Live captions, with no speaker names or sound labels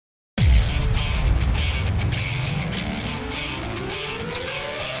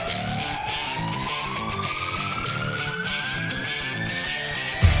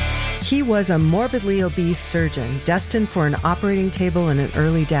He was a morbidly obese surgeon destined for an operating table and an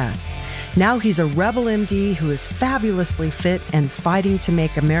early death. Now he's a rebel MD who is fabulously fit and fighting to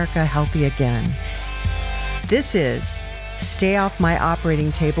make America healthy again. This is Stay Off My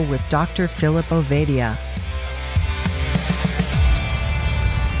Operating Table with Dr. Philip Ovadia.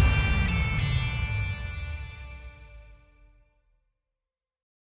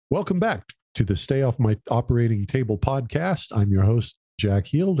 Welcome back to the Stay Off My Operating Table podcast. I'm your host, Jack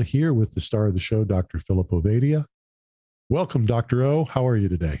Heald, here with the star of the show, Dr. Philip Ovadia. Welcome, Dr. O. How are you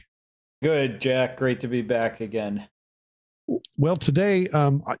today? Good, Jack. Great to be back again. Well, today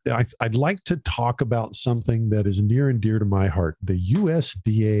I'd like to talk about something that is near and dear to my heart, the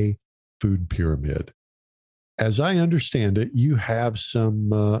USDA food pyramid. As I understand it, you have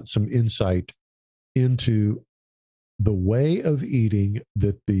some insight into the way of eating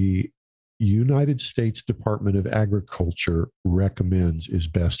that the United States Department of Agriculture recommends is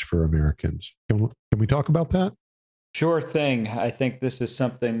best for Americans. Can we talk about that? Sure thing. I think this is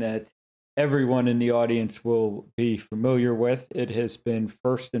something that everyone in the audience will be familiar with. It has been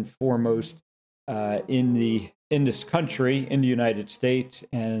first and foremost in this country, in the United States,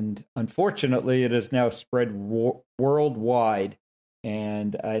 and unfortunately, it has now spread worldwide.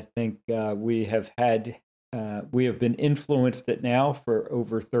 And I think we have been influenced it now for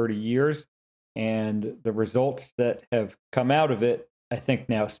over 30 years, and the results that have come out of it, I think,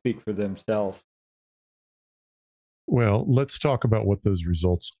 now speak for themselves. Well, let's talk about what those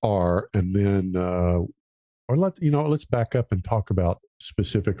results are, and then, let's back up and talk about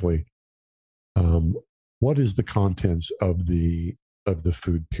specifically what is the contents of the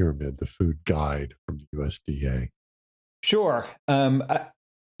food pyramid, the food guide from the USDA. Sure.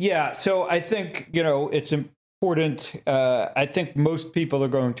 So I think, it's important. I think most people are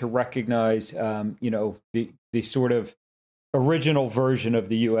going to recognize, the sort of original version of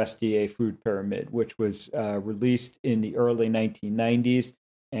the USDA food pyramid, which was released in the early 1990s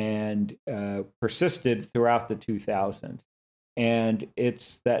and persisted throughout the 2000s. And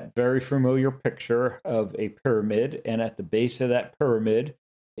it's that very familiar picture of a pyramid. And at the base of that pyramid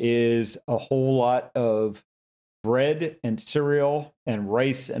is a whole lot of bread and cereal and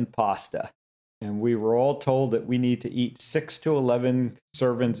rice and pasta. And we were all told that we need to eat 6 to 11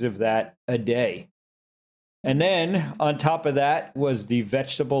 servings of that a day. And then on top of that was the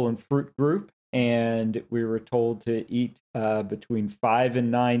vegetable and fruit group. And we were told to eat between 5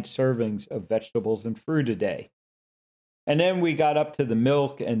 and 9 servings of vegetables and fruit a day. And then we got up to the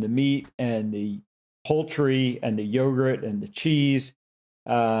milk and the meat and the poultry and the yogurt and the cheese.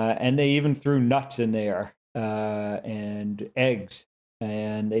 And they even threw nuts in there and eggs.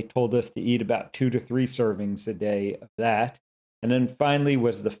 And they told us to eat about 2 to 3 servings a day of that. And then finally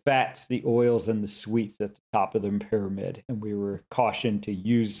was the fats, the oils, and the sweets at the top of the pyramid. And we were cautioned to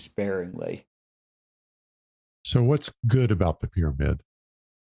use sparingly. So what's good about the pyramid?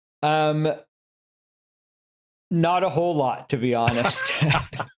 Not a whole lot, to be honest.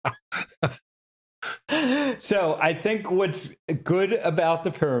 So I think what's good about the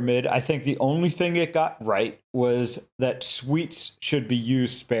pyramid, I think the only thing it got right was that sweets should be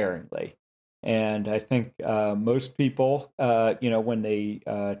used sparingly. And I think most people, when they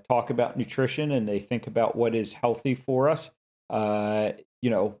talk about nutrition and they think about what is healthy for us,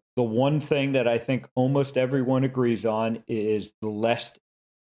 the one thing that I think almost everyone agrees on is the less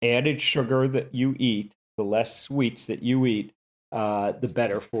added sugar that you eat, the less sweets that you eat, the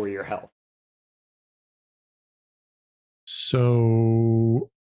better for your health. So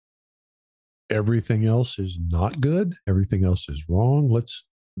everything else is not good. Everything else is wrong. Let's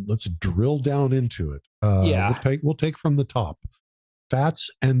drill down into it. We'll take from the top. Fats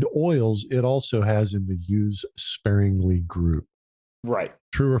and oils, it also has in the use sparingly group. Right.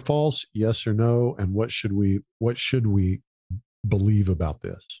 True or false? Yes or no? And what should we believe about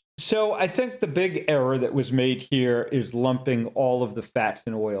this? So I think the big error that was made here is lumping all of the fats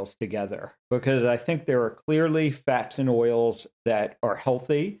and oils together, because I think there are clearly fats and oils that are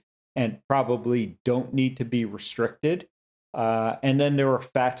healthy and probably don't need to be restricted. And then there are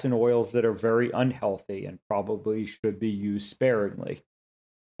fats and oils that are very unhealthy and probably should be used sparingly.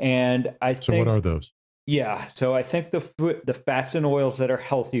 And So what are those? Yeah, so I think the fats and oils that are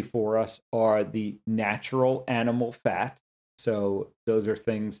healthy for us are the natural animal fats. So those are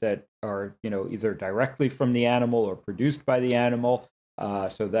things that are, either directly from the animal or produced by the animal.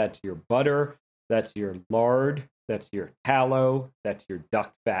 So that's your butter, that's your lard, that's your tallow, that's your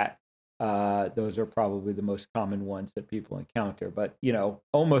duck fat. Those are probably the most common ones that people encounter. But,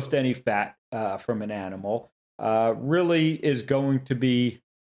 almost any fat from an animal really is going to be,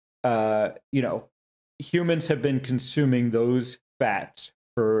 humans have been consuming those fats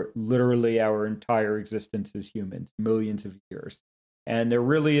for literally our entire existence as humans, millions of years. And there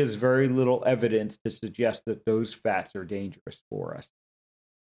really is very little evidence to suggest that those fats are dangerous for us.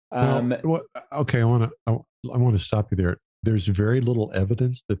 Okay, I want to stop you there. There's very little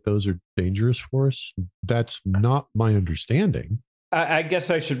evidence that those are dangerous for us. That's not my understanding. I guess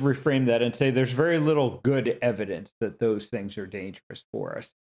I should reframe that and say there's very little good evidence that those things are dangerous for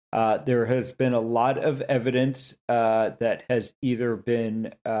us. There has been a lot of evidence that has either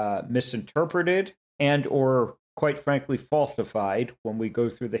been misinterpreted and or quite frankly falsified when we go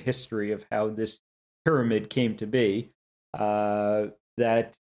through the history of how this pyramid came to be,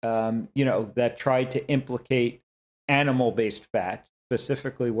 that tried to implicate animal-based fats,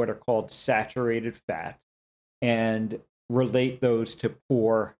 specifically what are called saturated fats, and relate those to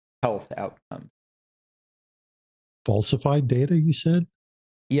poor health outcomes. Falsified data, you said?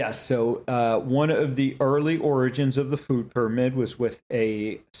 Yes. So one of the early origins of the food pyramid was with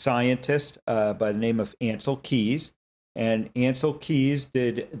a scientist by the name of Ancel Keys. And Ancel Keys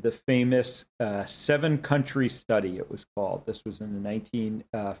did the famous 7-country study, it was called. This was in the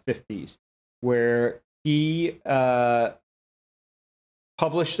 1950s, where he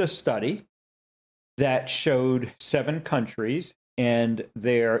published a study that showed 7 countries and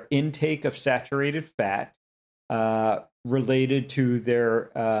their intake of saturated fat related to their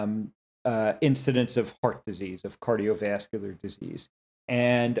incidence of heart disease, of cardiovascular disease.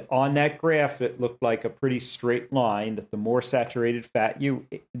 And on that graph, it looked like a pretty straight line that the more saturated fat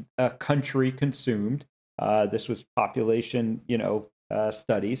a country consumed, this was population,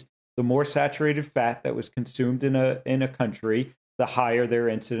 studies, the more saturated fat that was consumed in a country, the higher their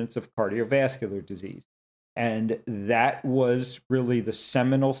incidence of cardiovascular disease. And that was really the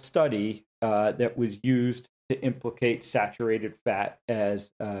seminal study that was used to implicate saturated fat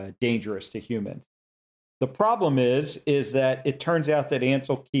as dangerous to humans. The problem is that it turns out that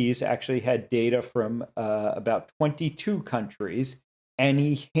Ancel Keys actually had data from about 22 countries, and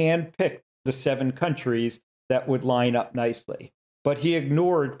he handpicked the 7 countries that would line up nicely. But he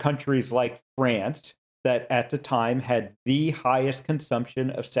ignored countries like France, that at the time had the highest consumption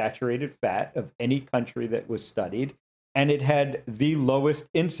of saturated fat of any country that was studied, and it had the lowest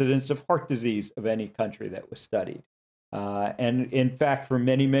incidence of heart disease of any country that was studied. And in fact, for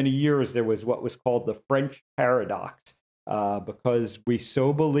many, many years, there was what was called the French paradox, because we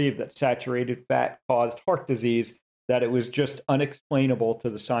so believed that saturated fat caused heart disease that it was just unexplainable to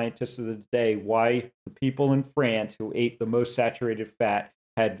the scientists of the day why the people in France who ate the most saturated fat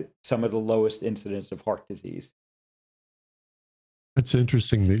had some of the lowest incidence of heart disease. That's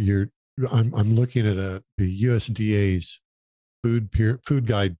interesting that I'm looking at the USDA's food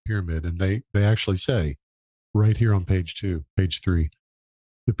guide pyramid, and they actually say right here on page 3,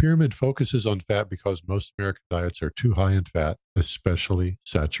 the pyramid focuses on fat because most American diets are too high in fat, especially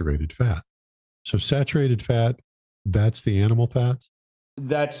saturated fat. So saturated fat, that's the animal fats?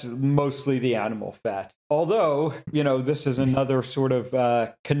 That's mostly the animal fat. Although, this is another sort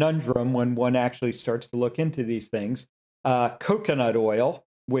of conundrum when one actually starts to look into these things. Coconut oil,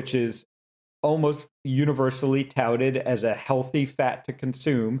 which is almost universally touted as a healthy fat to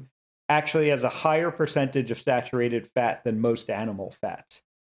consume, actually has a higher percentage of saturated fat than most animal fats.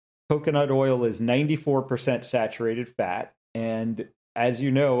 Coconut oil is 94% saturated fat, and as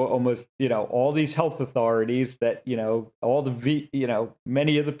you know, almost, all these health authorities that,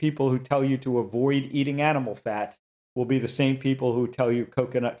 many of the people who tell you to avoid eating animal fats will be the same people who tell you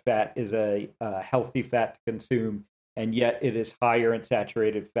coconut fat is a healthy fat to consume, and yet it is higher in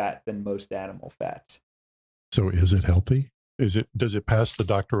saturated fat than most animal fats. So is it healthy? Does it pass the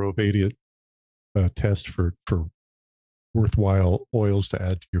Dr. Ovadia test for worthwhile oils to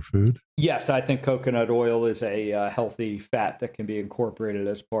add to your food? Yes, I think coconut oil is a healthy fat that can be incorporated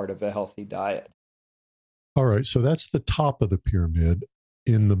as part of a healthy diet. All right, so that's the top of the pyramid.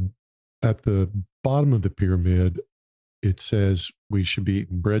 At the bottom of the pyramid, it says we should be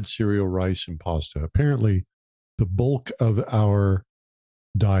eating bread, cereal, rice, and pasta. Apparently, the bulk of our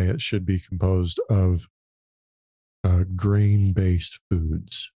diet should be composed of grain-based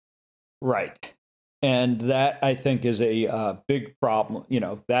foods. Right. And that, I think, is a big problem.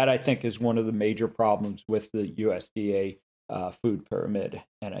 That, I think, is one of the major problems with the USDA food pyramid.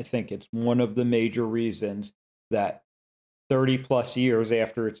 And I think it's one of the major reasons that 30 plus years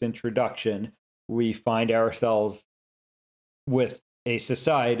after its introduction, we find ourselves with a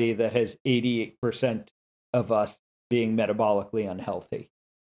society that has 88% of us being metabolically unhealthy.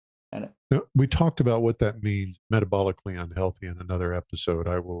 And now, we talked about what that means, metabolically unhealthy, in another episode.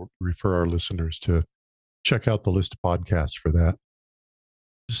 I will refer our listeners to check out the list of podcasts for that.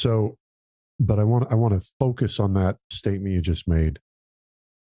 So, but I want to focus on that statement you just made.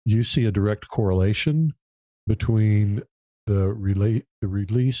 you see a direct correlation between the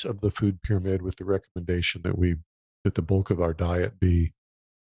release of the food pyramid with the recommendation that the bulk of our diet be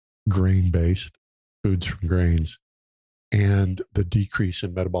grain-based, foods from grains, and the decrease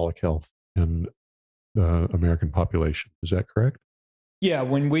in metabolic health in the American population. Is that correct? Yeah,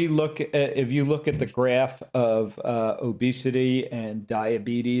 when we look at, if you look at the graph of obesity and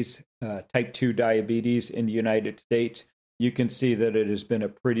diabetes, type 2 diabetes in the United States, you can see that it has been a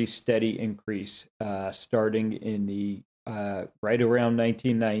pretty steady increase starting in the right around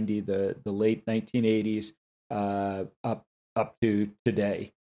 1990, the late 1980s, up to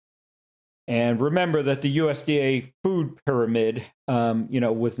today. And remember that the USDA food pyramid,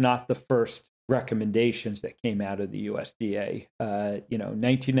 was not the first recommendations that came out of the USDA.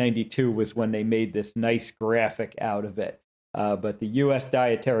 1992 was when they made this nice graphic out of it. But the U.S.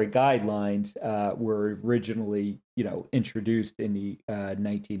 dietary guidelines were originally, introduced in the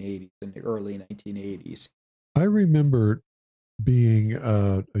 1980s, in the early 1980s. I remember being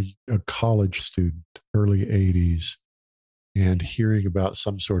a college student, early 80s, and hearing about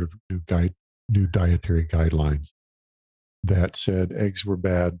some sort of new dietary guidelines that said eggs were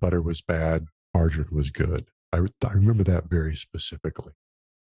bad, butter was bad, margarine was good. I remember that very specifically.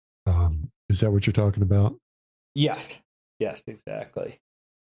 Is that what you're talking about? Yes, exactly.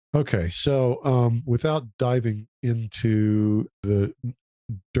 Okay, so without diving into the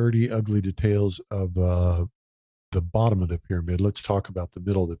dirty, ugly details of the bottom of the pyramid, let's talk about the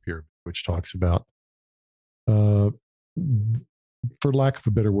middle of the pyramid, which talks about, for lack of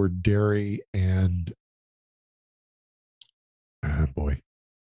a better word, dairy and boy.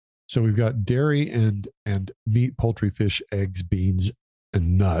 So we've got dairy and meat, poultry, fish, eggs, beans,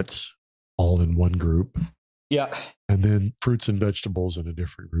 and nuts all in one group. Yeah. And then fruits and vegetables in a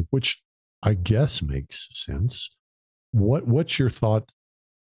different group, which I guess makes sense. What's your thought?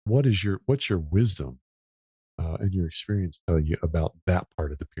 What's your wisdom and your experience tell you about that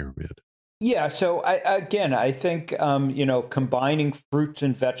part of the pyramid? Yeah. So I think, combining fruits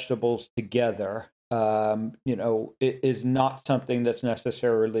and vegetables together, it is not something that's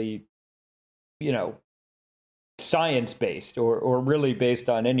necessarily, science-based or really based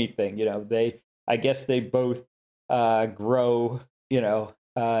on anything. I guess they both grow,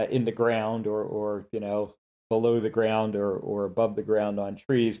 in the ground or below the ground or above the ground on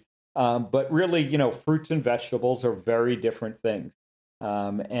trees. But really, fruits and vegetables are very different things.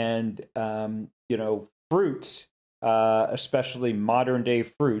 Fruits, especially modern day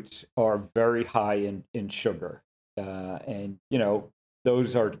fruits, are very high in sugar.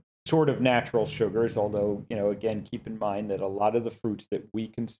 Those are sort of natural sugars, although, again, keep in mind that a lot of the fruits that we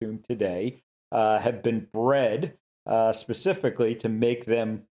consume today have been bred specifically to make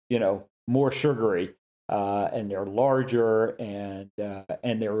them, more sugary. And they're larger and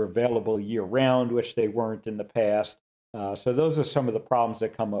they're available year round, which they weren't in the past. So those are some of the problems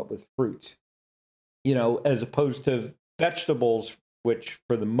that come up with fruits, as opposed to vegetables, which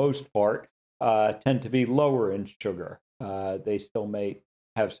for the most part tend to be lower in sugar. They still may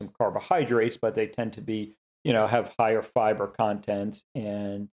have some carbohydrates, but they tend to be, have higher fiber content.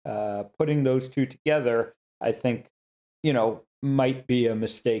 And putting those two together, I think, might be a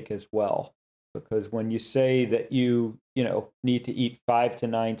mistake as well. Because when you say that you need to eat 5 to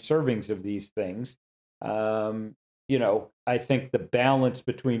 9 servings of these things, I think the balance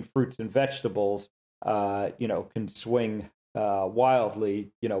between fruits and vegetables, can swing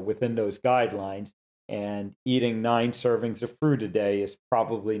wildly, within those guidelines. And eating 9 servings of fruit a day is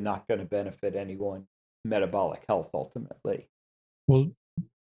probably not going to benefit anyone's metabolic health ultimately. Well,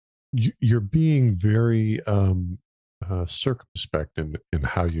 you're being very circumspect in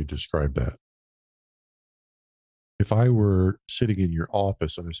how you describe that. If I were sitting in your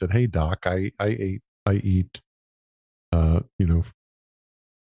office and I said, "Hey, Doc, I eat, I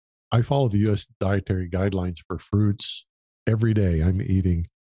follow the U.S. dietary guidelines for fruits every day. I'm eating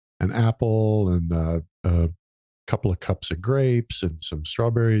an apple and a couple of cups of grapes and some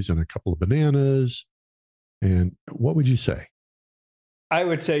strawberries and a couple of bananas." And what would you say? I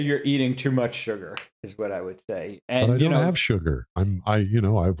would say you're eating too much sugar, is what I would say. And but I don't have sugar. I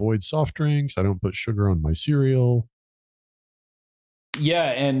avoid soft drinks. I don't put sugar on my cereal.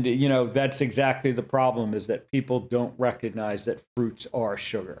 Yeah, and that's exactly the problem, is that people don't recognize that fruits are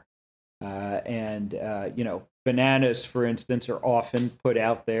sugar. Bananas, for instance, are often put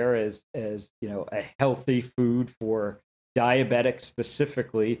out there as a healthy food for diabetics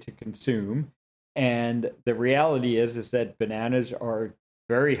specifically to consume. And the reality is that bananas are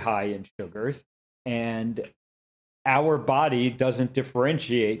very high in sugars, and our body doesn't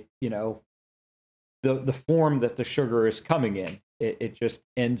differentiate, the form that the sugar is coming in. it just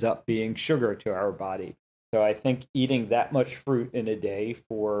ends up being sugar to our body. So I think eating that much fruit in a day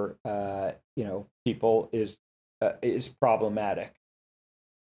for people is problematic.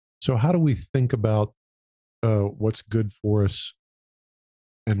 So how do we think about what's good for us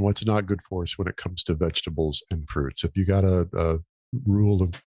and what's not good for us when it comes to vegetables and fruits? If you got a rule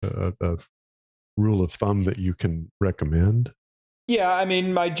of a rule of thumb that you can recommend? Yeah, I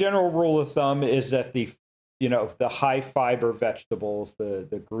mean, my general rule of thumb is that the high fiber vegetables,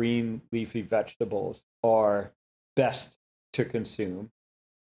 the green leafy vegetables, are best to consume,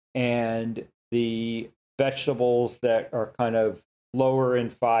 and the vegetables that are kind of lower in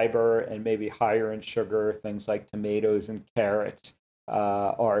fiber and maybe higher in sugar, things like tomatoes and carrots,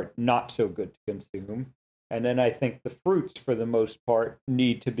 are not so good to consume. And then I think the fruits, for the most part,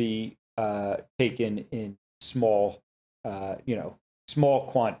 need to be taken in small, small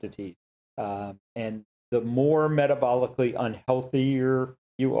quantities. And the more metabolically unhealthier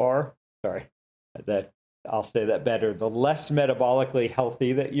you are, sorry, that I'll say that better, the less metabolically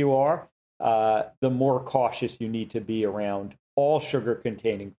healthy that you are, the more cautious you need to be around all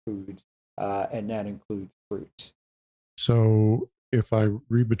sugar-containing foods, and that includes fruits. So if I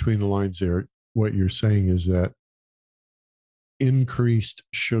read between the lines there, what you're saying is that increased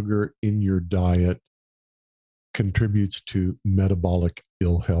sugar in your diet contributes to metabolic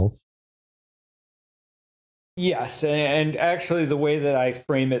ill health? Yes, and actually the way that I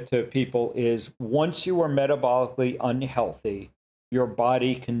frame it to people is once you are metabolically unhealthy, your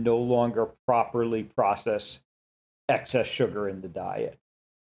body can no longer properly process excess sugar in the diet.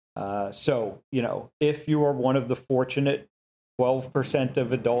 So, if you are one of the fortunate 12%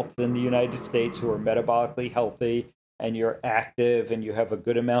 of adults in the United States who are metabolically healthy and you're active and you have a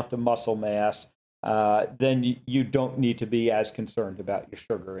good amount of muscle mass, then you don't need to be as concerned about your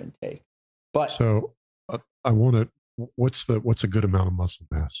sugar intake. But so I want to. What's a good amount of muscle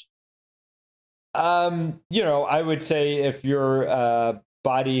mass? I would say if your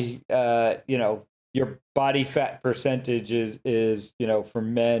body, your body fat percentage is for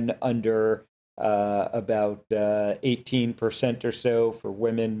men under about 18% or so, for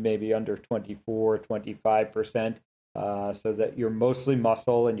women maybe under 24-25%, so that you're mostly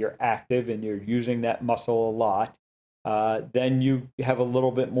muscle and you're active and you're using that muscle a lot, then you have a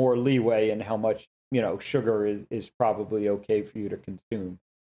little bit more leeway in how much sugar is probably okay for you to consume.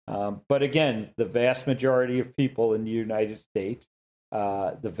 But again, the vast majority of people in the United States,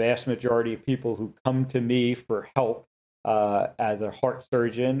 the vast majority of people who come to me for help as a heart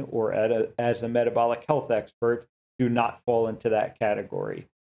surgeon or as a metabolic health expert do not fall into that category.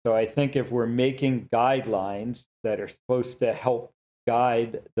 So I think if we're making guidelines that are supposed to help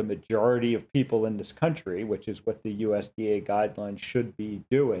guide the majority of people in this country, which is what the USDA guidelines should be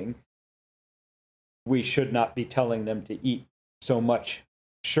doing, we should not be telling them to eat so much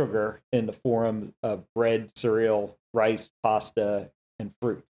sugar in the form of bread, cereal, rice, pasta, and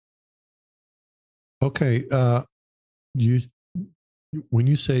fruit. Okay, when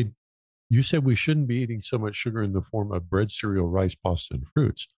you said we shouldn't be eating so much sugar in the form of bread, cereal, rice, pasta, and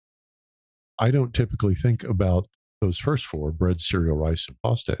fruits. I don't typically think about those first four, bread, cereal, rice, and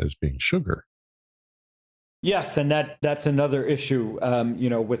pasta, as being sugar. Yes, and that's another issue,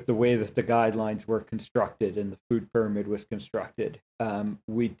 with the way that the guidelines were constructed and the food pyramid was constructed.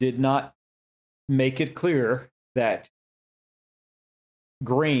 We did not make it clear that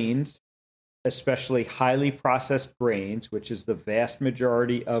grains, especially highly processed grains, which is the vast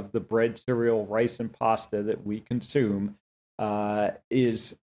majority of the bread, cereal, rice, and pasta that we consume,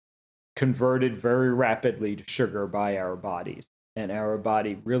 is converted very rapidly to sugar by our bodies. And our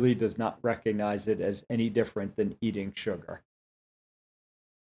body really does not recognize it as any different than eating sugar.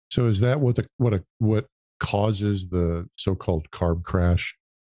 So is that what causes the so-called carb crash?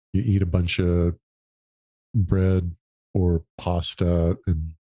 You eat a bunch of bread or pasta,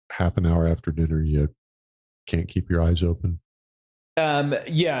 and half an hour after dinner, you can't keep your eyes open?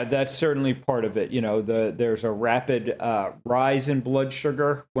 Yeah, that's certainly part of it. There's a rapid rise in blood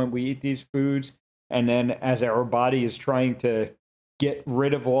sugar when we eat these foods. And then as our body is trying to get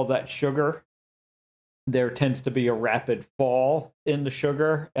rid of all that sugar, there tends to be a rapid fall in the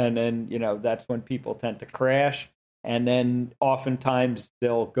sugar. And then, that's when people tend to crash. And then oftentimes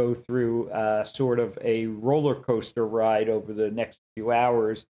they'll go through sort of a roller coaster ride over the next few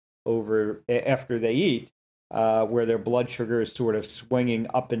hours after they eat, where their blood sugar is sort of swinging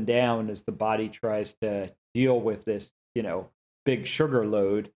up and down as the body tries to deal with this, big sugar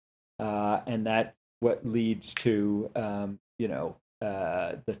load. And that's what leads to,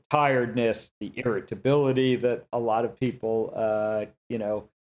 the tiredness, the irritability that a lot of people,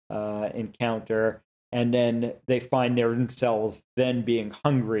 encounter. and then they find themselves then being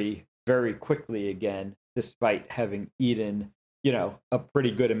hungry very quickly again, despite having eaten, a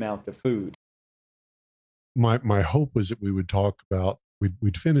pretty good amount of food. My hope was that we would talk about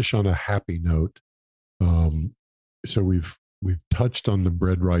we'd finish on a happy note. So we've touched on the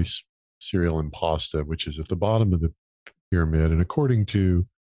bread, rice, cereal, and pasta, which is at the bottom of the pyramid, and according to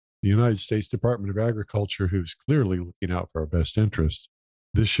the United States Department of Agriculture, who's clearly looking out for our best interests,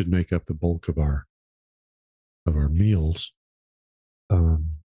 this should make up the bulk of our meals.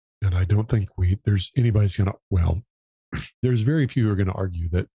 And I don't think there's anybody's going to, well, there's very few who are going to argue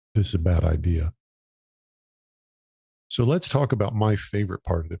that this is a bad idea. So let's talk about my favorite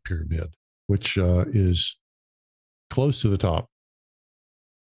part of the pyramid, which is close to the top.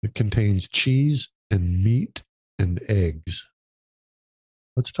 It contains cheese and meat and eggs.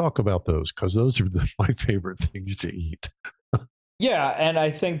 Let's talk about those, because those are my favorite things to eat. Yeah, and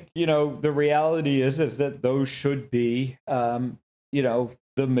I think, the reality is that those should be, the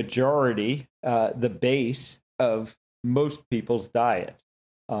majority, the base of most people's diet.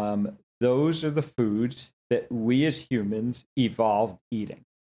 Those are the foods that we as humans evolved eating.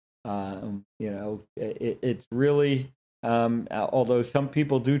 It's really, although some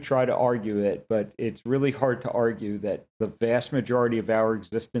people do try to argue it, but it's really hard to argue that the vast majority of our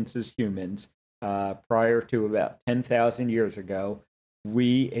existence as humans, prior to about 10,000 years ago,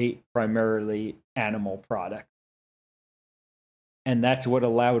 we ate primarily animal products. And that's what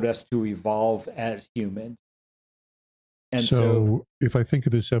allowed us to evolve as humans. And so if I think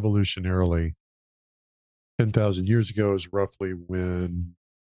of this evolutionarily, 10,000 years ago is roughly when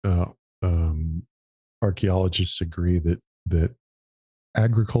archaeologists agree that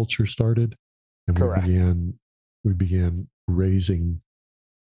agriculture started, and correct. we began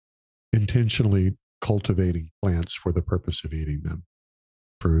intentionally cultivating plants for the purpose of eating them,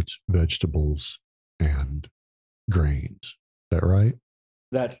 fruits, vegetables, and grains. Is that right?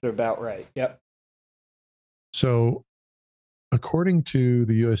 That's about right. Yep. So according to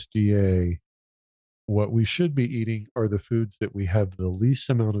the USDA, what we should be eating are the foods that we have the least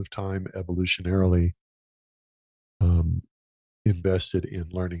amount of time evolutionarily invested in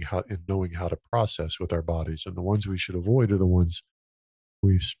knowing how to process with our bodies. And the ones we should avoid are the ones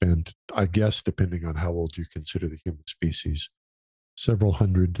we've spent, I guess, depending on how old you consider the human species, several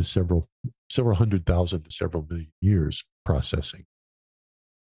hundred thousand to several million years processing.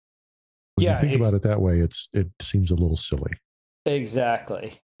 When you think about it that way, it seems a little silly.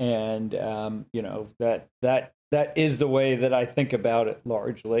 Exactly. And, that is the way that I think about it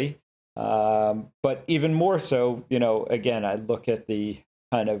largely. But even more so, again, I look at the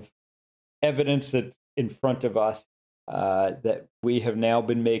kind of evidence that's in front of us, that we have now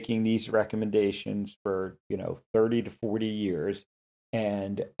been making these recommendations for, 30 to 40 years,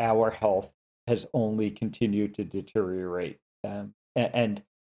 and our health has only continued to deteriorate. And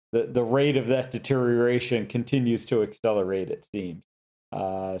the rate of that deterioration continues to accelerate, it seems.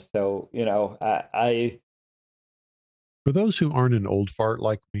 For those who aren't an old fart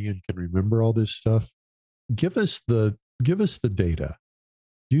like me and can remember all this stuff, give us the data.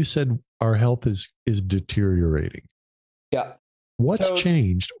 You said our health is deteriorating. Yeah. What's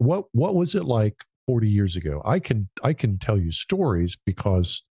changed? What was it like 40 years ago? I can tell you stories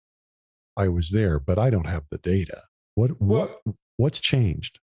because I was there, but I don't have the data. What's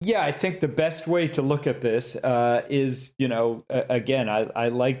changed? Yeah, I think the best way to look at this is, again, I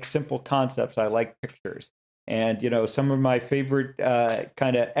like simple concepts. I like pictures. And, some of my favorite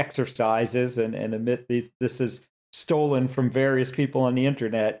kind of exercises, and admit this is stolen from various people on the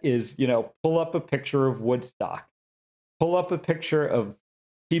internet, is, pull up a picture of Woodstock. Pull up a picture of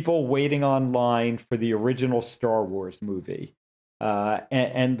people waiting online for the original Star Wars movie.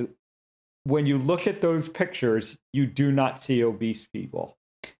 And when you look at those pictures, you do not see obese people.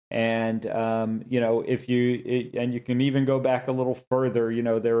 And, if and you can even go back a little further,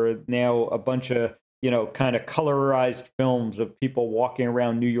 there are now a bunch of, kind of colorized films of people walking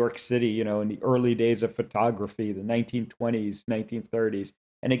around New York City, in the early days of photography, the 1920s, 1930s.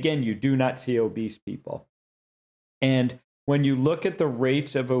 And again, you do not see obese people. And when you look at the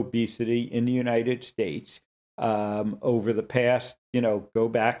rates of obesity in the United States, over the past, go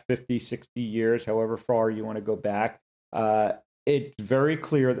back 50, 60 years, however far you want to go back, it's very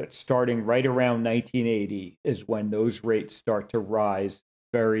clear that starting right around 1980 is when those rates start to rise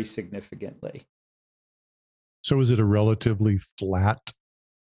very significantly. So is it a relatively flat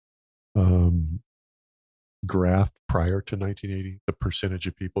graph prior to 1980, the percentage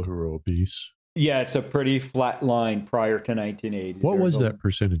of people who are obese? Yeah, it's a pretty flat line prior to 1980. What was that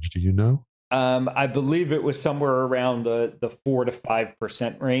percentage? Do you know? I believe it was somewhere around the 4 to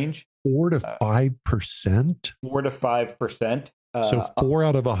 5% range. 4 to 5%? 4 to 5%. So 4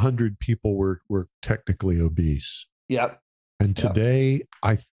 out of 100 people were technically obese. Yep. And today,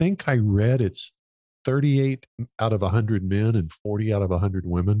 I think I read it's 38 out of 100 men and 40 out of 100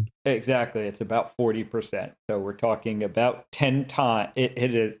 women. Exactly. It's about 40%. So we're talking about 10 times.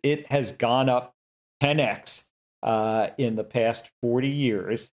 It has gone up 10x in the past 40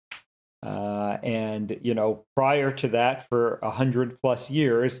 years. And, prior to that, for 100 plus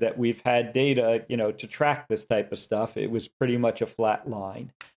years that we've had data, to track this type of stuff, it was pretty much a flat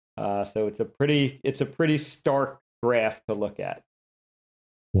line. So it's a pretty stark graph to look at.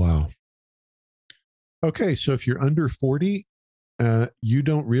 Wow. Okay. So if you're under 40, you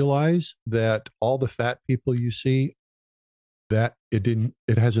don't realize that all the fat people you see, that it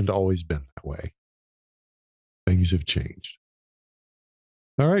hasn't always been that way. Things have changed.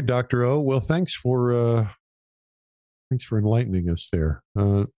 All right, Dr. O. Well, thanks for enlightening us there.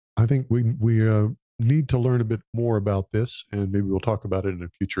 I think we need to learn a bit more about this, and maybe we'll talk about it in a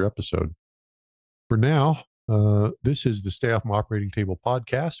future episode. For now, this is the Stay Off My Operating Table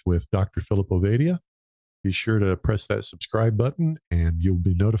podcast with Dr. Philip Ovadia. Be sure to press that subscribe button, and you'll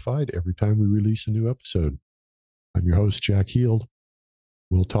be notified every time we release a new episode. I'm your host, Jack Heald.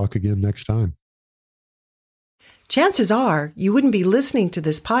 We'll talk again next time. Chances are you wouldn't be listening to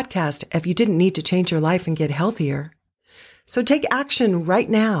this podcast if you didn't need to change your life and get healthier. So take action right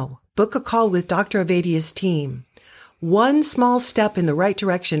now. Book a call with Dr. Ovadia's team. One small step in the right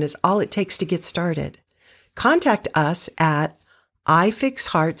direction is all it takes to get started. Contact us at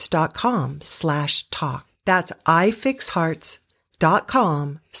ifixhearts.com/talk. That's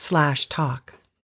ifixhearts.com/talk.